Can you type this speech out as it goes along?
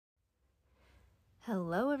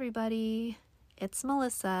Hello, everybody. It's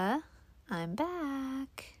Melissa. I'm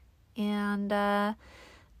back. And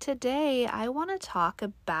today I want to talk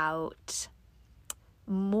about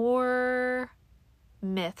more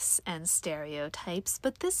myths and stereotypes,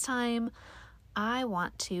 but this time I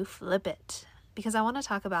want to flip it because I want to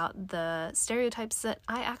talk about the stereotypes that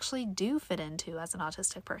I actually do fit into as an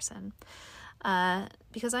autistic person.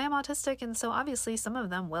 Because I am autistic, and so obviously some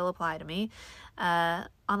of them will apply to me. On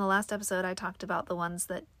the last episode, I talked about the ones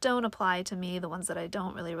that don't apply to me, the ones that I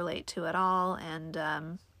don't really relate to at all,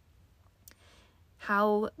 and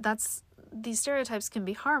how these stereotypes can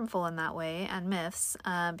be harmful in that way, and myths,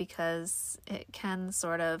 because it can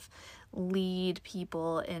sort of lead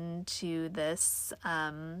people into this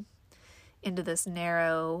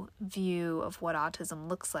narrow view of what autism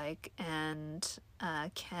looks like, and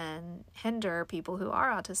can hinder people who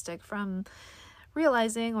are autistic from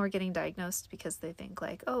realizing or getting diagnosed because they think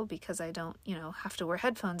like, oh, because I don't, have to wear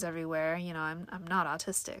headphones everywhere, I'm not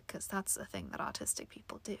autistic, because that's a thing that autistic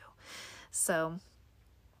people do. So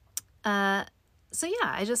yeah,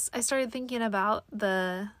 I started thinking about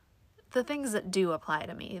the things that do apply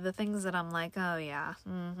to me, the things that I'm like, oh yeah,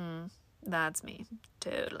 that's me,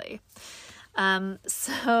 totally.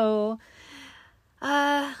 So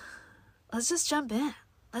let's just jump in.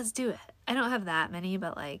 Let's do it. I don't have that many,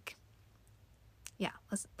 but yeah,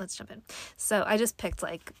 let's jump in. So I just picked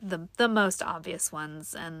the most obvious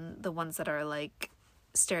ones, and the ones that are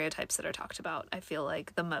stereotypes that are talked about, I feel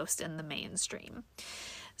like, the most in the mainstream.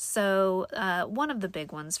 So one of the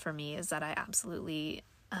big ones for me is that I absolutely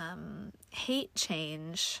hate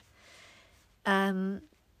change.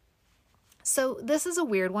 So this is a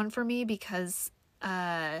weird one for me because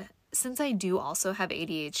since I do also have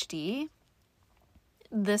ADHD,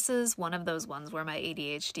 this is one of those ones where my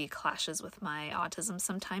ADHD clashes with my autism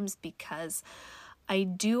sometimes, because I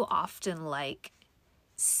do often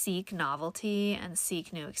seek novelty and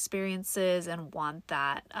seek new experiences and want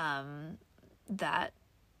that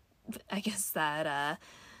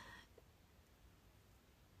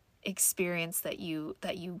experience that you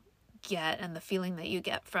get, and the feeling that you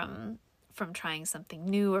get from trying something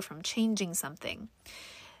new or from changing something.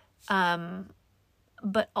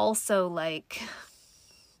 But also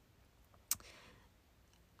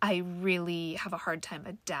I really have a hard time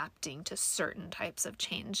adapting to certain types of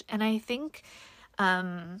change. And I think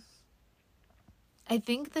the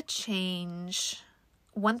change,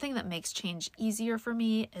 one thing that makes change easier for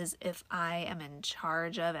me is if I am in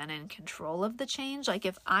charge of and in control of the change. Like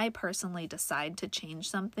if I personally decide to change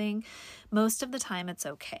something, most of the time it's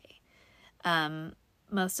okay.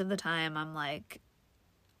 Most of the time I'm like,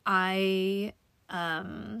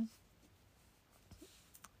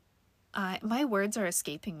 my words are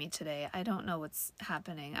escaping me today. I don't know what's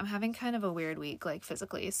happening. I'm having kind of a weird week,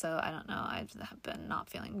 physically, so I don't know. I have been not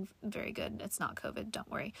feeling very good. It's not COVID, don't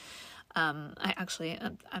worry. I'm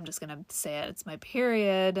just gonna say it. It's my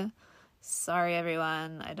period. Sorry,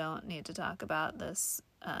 everyone. I don't need to talk about this.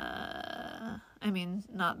 Not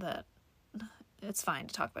that it's fine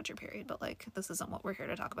to talk about your period, but this isn't what we're here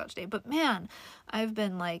to talk about today. But man, I've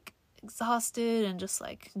been exhausted and just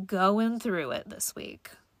going through it this week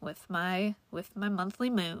with my monthly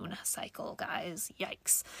moon cycle, guys.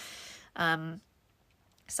 Yikes.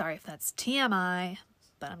 Sorry if that's TMI,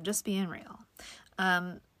 but I'm just being real.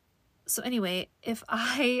 So anyway, if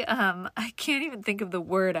I can't even think of the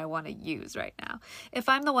word I want to use right now. If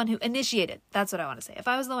I'm the one who initiated, that's what I want to say. If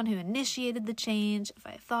I was the one who initiated the change, if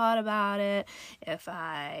I thought about it, if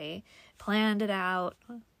I planned it out,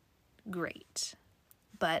 great.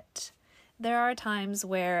 But there are times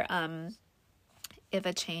where if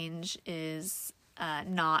a change is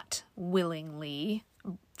not willingly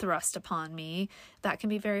thrust upon me, that can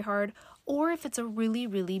be very hard. Or if it's a really,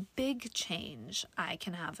 really big change, I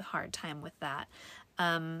can have a hard time with that.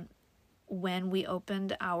 When we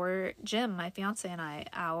opened our gym, my fiance and I,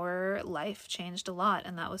 our life changed a lot,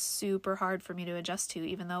 and that was super hard for me to adjust to,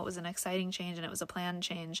 even though it was an exciting change and it was a planned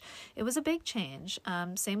change. It was a big change.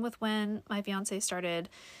 Same with when my fiance started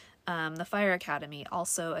the Fire Academy.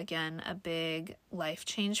 Also, again, a big life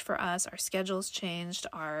change for us. Our schedules changed.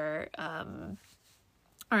 Our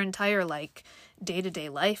entire day-to-day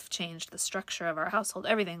life changed, the structure of our household,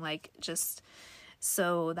 everything,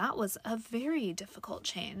 so that was a very difficult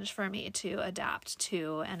change for me to adapt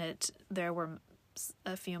to, and there were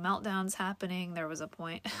a few meltdowns happening. There was a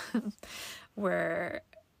point where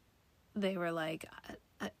they were like,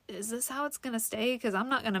 is this how it's gonna stay? Because I'm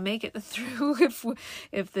not gonna make it through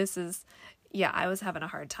if this is, yeah, I was having a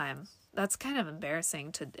hard time that's kind of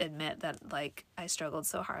embarrassing to admit that, like, I struggled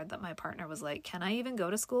so hard that my partner was like, can I even go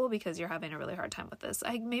to school because you're having a really hard time with this?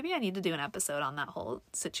 Maybe I need to do an episode on that whole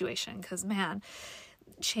situation, because man,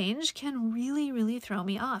 change can really, really throw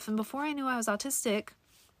me off. And before I knew I was autistic,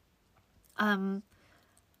 I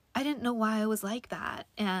didn't know why I was like that.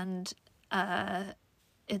 And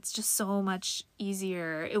it's just so much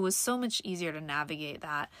easier. It was so much easier to navigate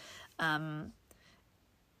that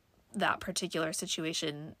that particular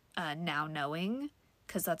situation now knowing,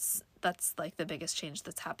 because that's like the biggest change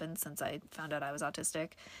that's happened since I found out I was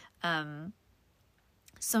autistic.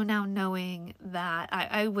 So now knowing that,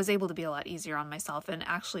 I was able to be a lot easier on myself, and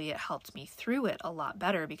actually it helped me through it a lot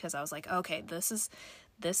better, because I was like, okay, this is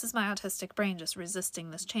my autistic brain just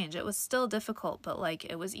resisting this change. It was still difficult, but like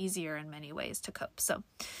it was easier in many ways to cope. So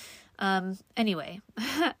anyway,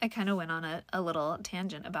 I kind of went on a little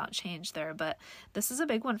tangent about change there, but this is a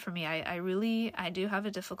big one for me. I do have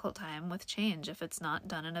a difficult time with change if it's not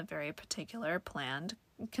done in a very particular, planned,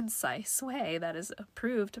 concise way that is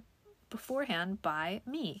approved beforehand by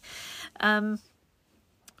me.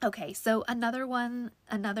 Okay, so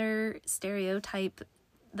another stereotype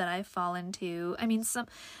that I fall into,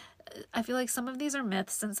 I feel like some of these are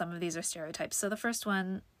myths and some of these are stereotypes. So the first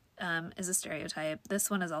one is a stereotype. This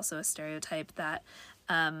one is also a stereotype that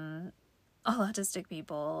all autistic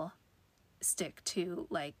people stick to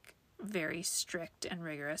like very strict and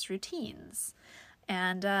rigorous routines.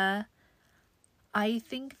 And I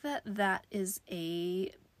think that is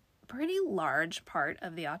a pretty large part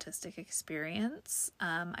of the autistic experience.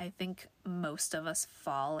 I think most of us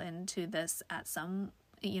fall into this at some,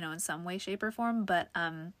 in some way, shape, or form, but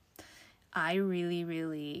I really,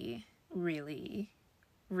 really, really,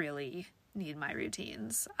 really need my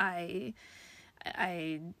routines. I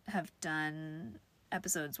have done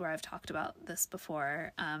episodes where I've talked about this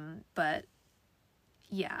before, but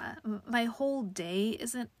yeah, my whole day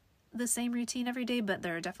isn't the same routine every day, but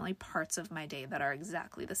there are definitely parts of my day that are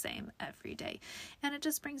exactly the same every day, and it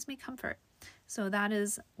just brings me comfort. So that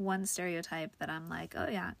is one stereotype that I'm like, oh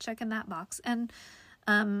yeah, checking that box. And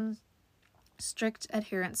strict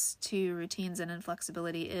adherence to routines and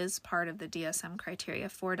inflexibility is part of the DSM criteria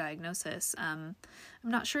for diagnosis. I'm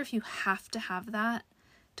not sure if you have to have that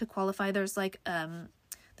to qualify. There's like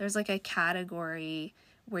a category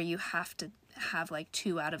where you have to have like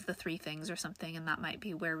 2 out of the 3 things or something, and that might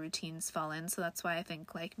be where routines fall in. So that's why I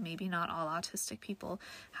think like maybe not all autistic people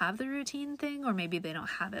have the routine thing, or maybe they don't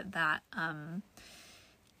have it that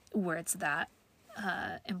where it's that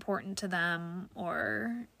important to them,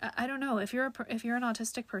 or I don't know. If you're an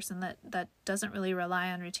autistic person that doesn't really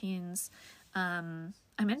rely on routines, I'm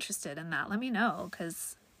interested in that. Let me know,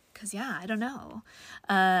 because yeah, I don't know.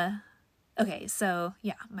 Okay, so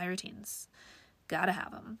yeah, my routines, gotta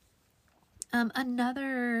have them.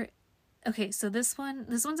 Okay, so this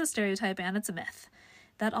one's a stereotype and it's a myth,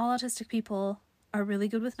 that all autistic people are really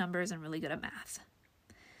good with numbers and really good at math.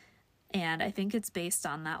 And I think it's based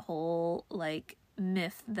on that whole like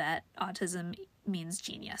myth that autism means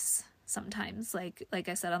genius. Sometimes, like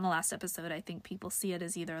I said on the last episode, I think people see it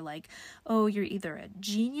as either like, oh, you're either a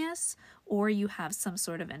genius or you have some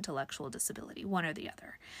sort of intellectual disability, one or the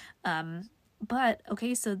other. But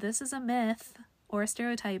okay, so this is a myth or a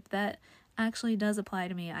stereotype that actually does apply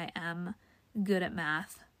to me. I am good at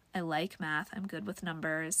math. I like math. I'm good with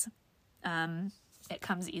numbers. It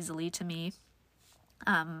comes easily to me.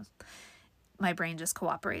 My brain just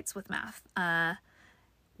cooperates with math,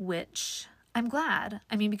 which I'm glad.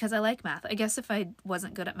 Because I like math. I guess if I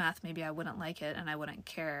wasn't good at math, maybe I wouldn't like it and I wouldn't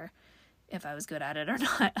care if I was good at it or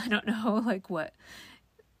not. I don't know, like what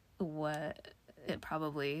it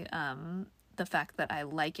probably, the fact that I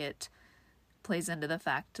like it plays into the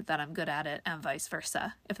fact that I'm good at it, and vice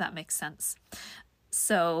versa, if that makes sense.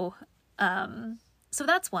 So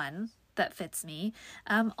that's one that fits me.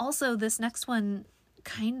 Also, this next one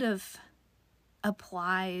kind of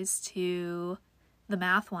applies to the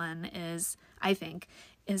math one, is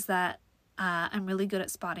that I'm really good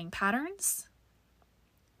at spotting patterns,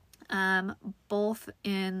 both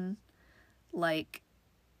in like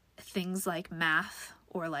things like math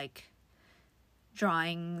or like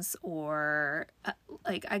drawings, or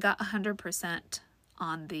like I got 100%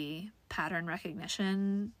 on the pattern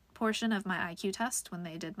recognition portion of my IQ test when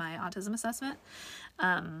they did my autism assessment.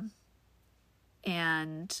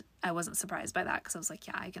 And I wasn't surprised by that, because I was like,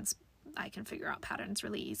 yeah, I can figure out patterns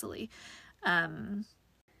really easily. I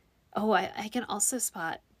can also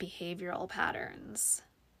spot behavioral patterns.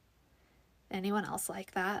 Anyone else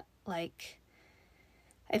like that? Like,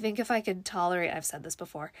 I think if I could tolerate, I've said this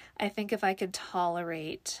before, I think if I could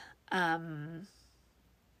tolerate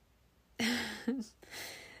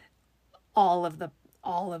all of the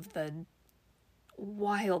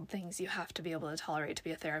wild things you have to be able to tolerate to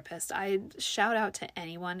be a therapist. I shout out to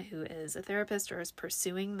anyone who is a therapist or is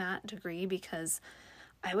pursuing that degree, because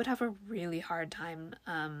I would have a really hard time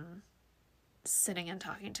sitting and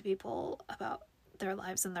talking to people about their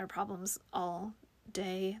lives and their problems all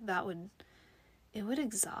day. It would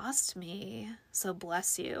exhaust me. So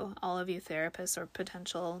bless you, all of you therapists or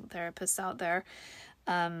potential therapists out there.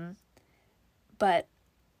 But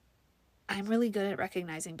I'm really good at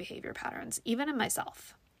recognizing behavior patterns, even in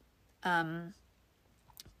myself,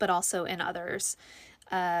 but also in others.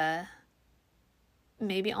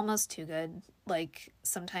 Maybe almost too good. Like,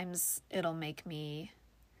 sometimes it'll make me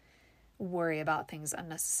worry about things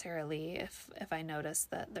unnecessarily if I notice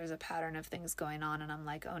that there's a pattern of things going on and I'm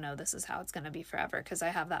like, oh no, this is how it's going to be forever, because I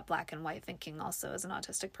have that black and white thinking also as an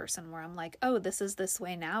autistic person, where I'm like, oh, this is this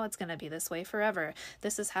way now, it's going to be this way forever.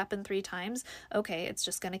 This has happened 3 times. Okay, it's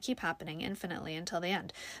just going to keep happening infinitely until the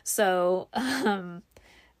end. So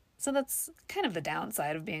so that's kind of the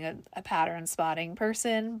downside of being a pattern spotting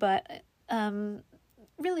person, but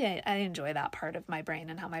really I enjoy that part of my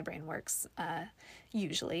brain and how my brain works,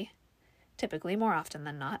 typically, more often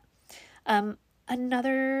than not.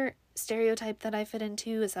 Another stereotype that I fit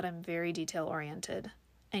into is that I'm very detail oriented.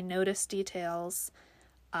 I notice details.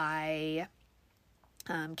 I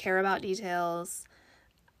care about details.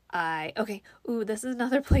 This is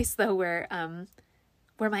another place though where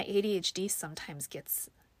my ADHD sometimes gets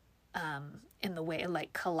in the way,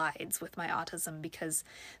 like collides with my autism, because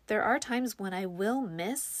there are times when I will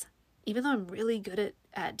miss, even though I'm really good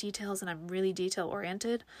at details and I'm really detail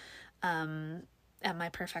oriented. And my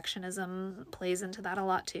perfectionism plays into that a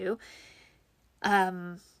lot too.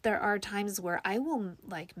 There are times where I will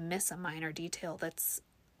like miss a minor detail that's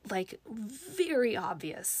like very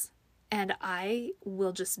obvious, and I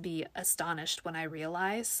will just be astonished when I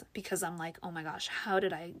realize, because I'm like, oh my gosh, how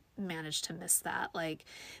did I manage to miss that? Like,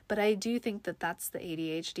 but I do think that that's the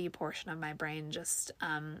ADHD portion of my brain just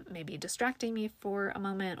maybe distracting me for a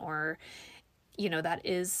moment, or that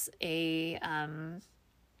is a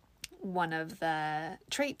one of the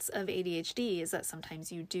traits of ADHD is that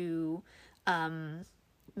sometimes you do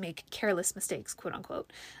make careless mistakes, quote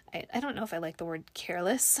unquote. I don't know if I like the word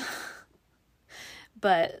careless,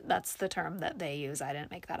 but that's the term that they use. I didn't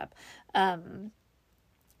make that up.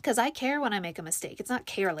 Because I care when I make a mistake. It's not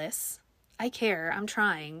careless. I care. I'm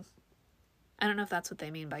trying. I don't know if that's what they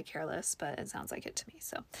mean by careless, but it sounds like it to me.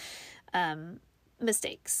 So,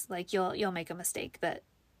 mistakes. Like you'll make a mistake that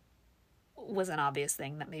was an obvious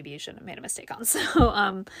thing that maybe you shouldn't have made a mistake on. So,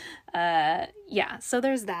 so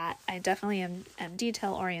there's that. I definitely am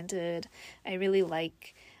detail oriented. I really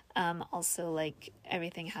like, also like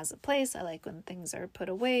everything has a place. I like when things are put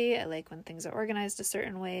away. I like when things are organized a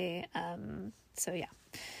certain way.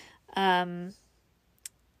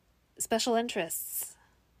 Special interests,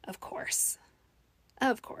 of course,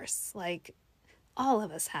 like all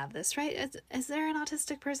of us have this, right? Is there an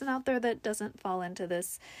autistic person out there that doesn't fall into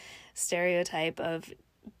this stereotype of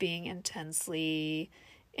being intensely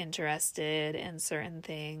interested in certain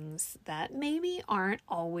things that maybe aren't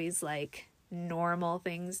always like normal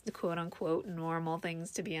things, quote unquote normal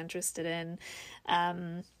things to be interested in?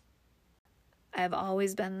 I've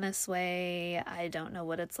always been this way. I don't know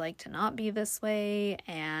what it's like to not be this way,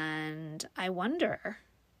 and I wonder,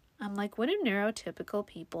 I'm like, what do neurotypical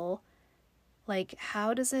people, like,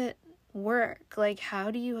 how does it work? Like,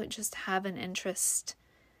 how do you just have an interest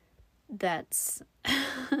that's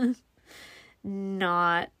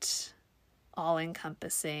not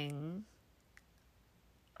all-encompassing?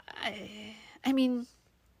 I mean,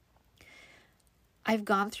 I've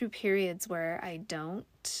gone through periods where I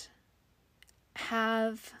don't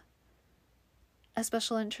have a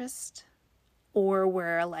special interest, or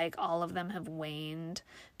where like all of them have waned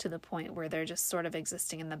to the point where they're just sort of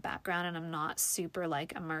existing in the background and I'm not super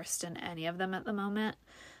like immersed in any of them at the moment.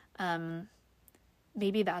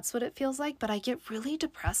 Maybe that's what it feels like, but I get really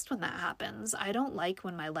depressed when that happens. I don't like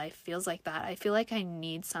when my life feels like that. I feel like I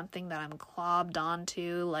need something that I'm clobbed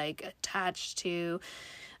onto, like attached to,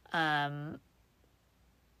 that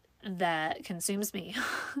consumes me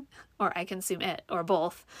or I consume it, or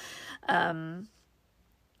both.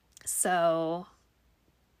 So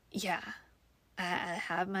yeah, I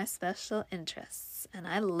have my special interests and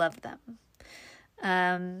I love them.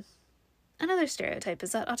 Another stereotype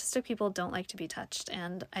is that autistic people don't like to be touched,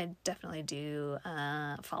 and I definitely do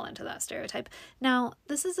fall into that stereotype. Now,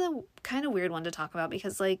 this is a kind of weird one to talk about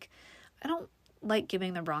because, like, I don't like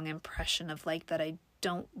giving the wrong impression of, like, that I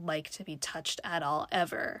don't like to be touched at all,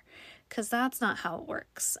 ever, because that's not how it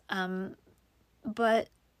works. But,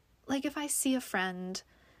 like, if I see a friend,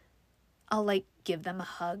 I'll like give them a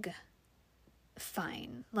hug.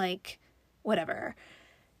 Fine. Like, whatever.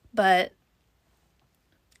 But,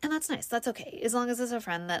 and that's nice. That's okay. As long as it's a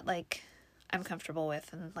friend that like I'm comfortable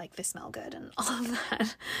with and like they smell good and all of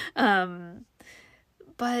that.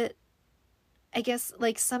 But I guess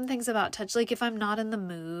like some things about touch, like if I'm not in the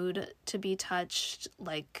mood to be touched,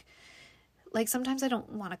 like sometimes I don't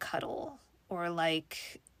want to cuddle or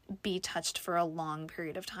like be touched for a long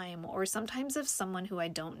period of time. Or sometimes if someone who I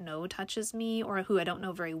don't know touches me or who I don't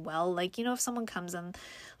know very well, like, you know, if someone comes and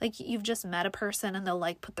like you've just met a person and they'll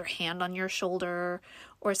like put their hand on your shoulder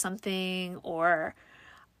or something, or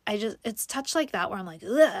it's touch like that where I'm like,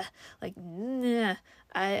 ugh, like, nah,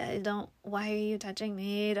 I don't, why are you touching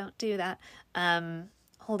me? Don't do that.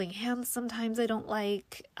 Holding hands sometimes I don't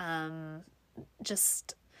like,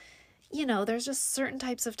 just, you know, there's just certain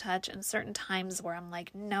types of touch and certain times where I'm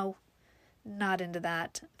like, no, not into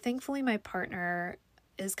that. Thankfully, my partner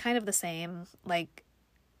is kind of the same. Like,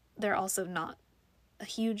 they're also not a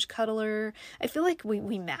huge cuddler. I feel like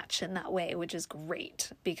we match in that way, which is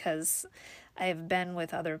great because I've been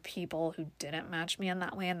with other people who didn't match me in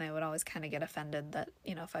that way, and they would always kind of get offended that,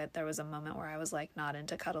 you know, if there was a moment where I was like not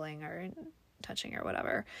into cuddling or touching or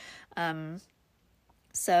whatever.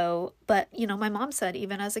 So, but, you know, my mom said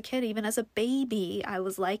even as a kid, even as a baby, I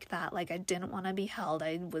was like that. Like, I didn't want to be held.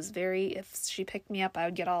 I was if she picked me up, I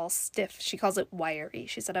would get all stiff. She calls it wiry.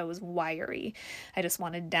 She said I was wiry. I just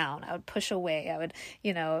wanted down. I would push away. I would,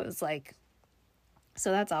 you know, it was like,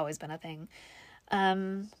 so that's always been a thing.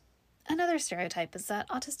 Another stereotype is that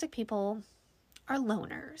autistic people are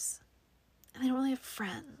loners and they don't really have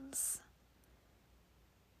friends.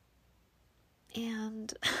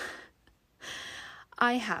 And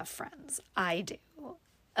I have friends. I do.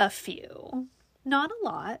 A few. Not a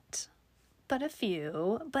lot, but a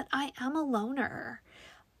few. But I am a loner.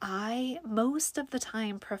 I, most of the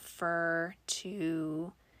time, prefer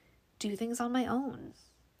to do things on my own.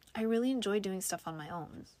 I really enjoy doing stuff on my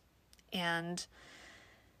own. And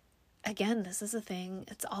again, this is a thing.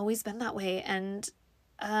 It's always been that way. And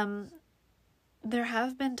there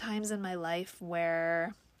have been times in my life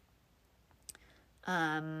where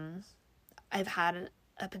I've had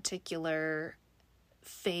a particular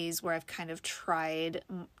phase where I've kind of tried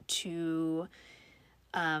to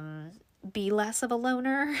be less of a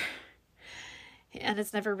loner, and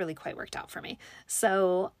it's never really quite worked out for me.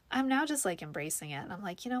 So I'm now just like embracing it, and I'm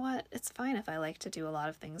like, you know what? It's fine if I like to do a lot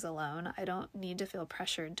of things alone. I don't need to feel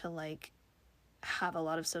pressured to like have a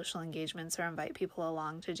lot of social engagements or invite people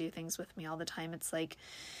along to do things with me all the time. It's like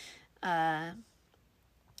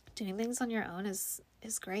doing things on your own is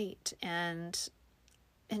great, and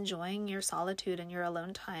enjoying your solitude and your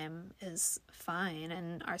alone time is fine.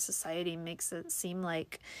 And our society makes it seem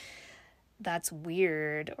like that's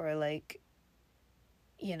weird, or like,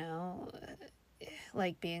 you know,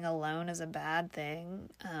 like being alone is a bad thing.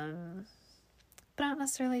 But I don't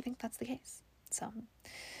necessarily think that's the case. So,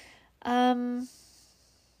 I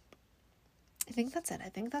think that's it. I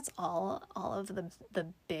think that's all of the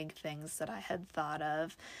big things that I had thought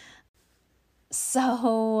of.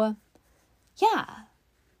 So, yeah.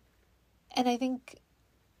 And I think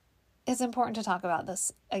it's important to talk about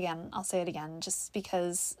this again. I'll say it again, just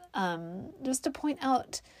because, just to point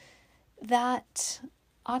out that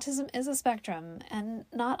autism is a spectrum, and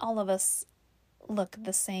not all of us look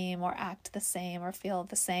the same or act the same or feel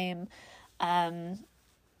the same.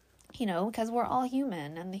 You know, because we're all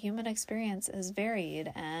human, and the human experience is varied,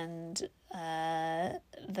 and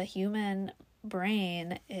the human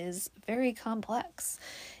brain is very complex.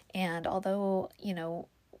 And although, you know,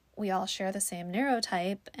 we all share the same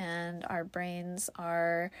neurotype and our brains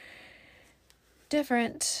are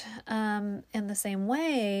different in the same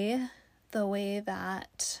way, the way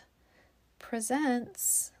that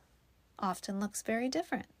presents often looks very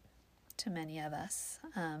different to many of us.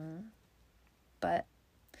 But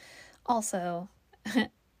also,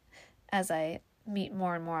 as I meet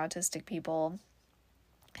more and more autistic people,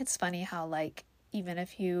 it's funny how, like, even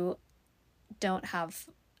if you don't have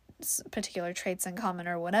particular traits in common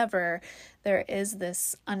or whatever, there is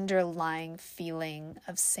this underlying feeling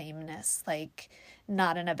of sameness, like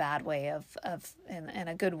not in a bad way, in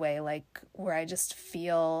a good way, like where I just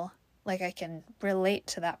feel like I can relate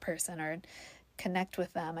to that person or connect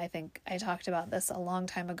with them. I think I talked about this a long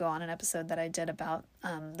time ago on an episode that I did about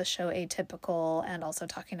the show Atypical, and also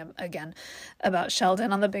talking again about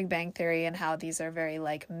Sheldon on The Big Bang Theory, and how these are very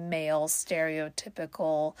like male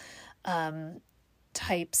stereotypical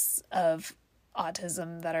types of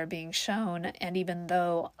autism that are being shown. And even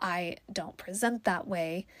though I don't present that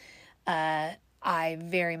way, I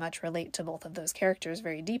very much relate to both of those characters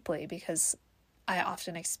very deeply, because I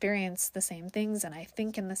often experience the same things and I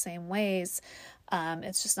think in the same ways.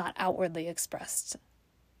 It's just not outwardly expressed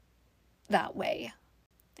that way.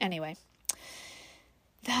 Anyway,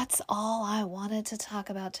 that's all I wanted to talk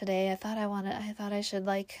about today. I thought I should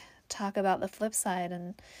like talk about the flip side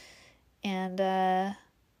and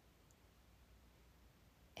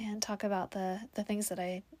talk about the things that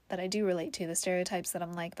I do relate to, the stereotypes that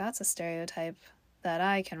I'm like, that's a stereotype that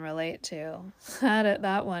I can relate to.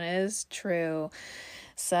 That one is true.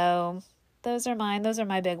 So those are mine. Those are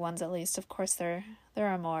my big ones, at least. Of course, there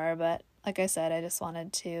are more, but like I said, I just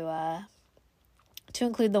wanted to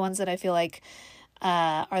include the ones that I feel like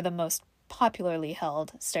are the most popularly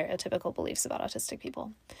held stereotypical beliefs about autistic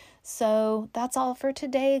people. So that's all for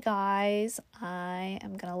today, guys. I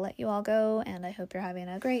am going to let you all go, and I hope you're having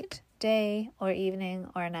a great day or evening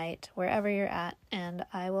or night, wherever you're at, and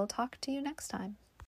I will talk to you next time.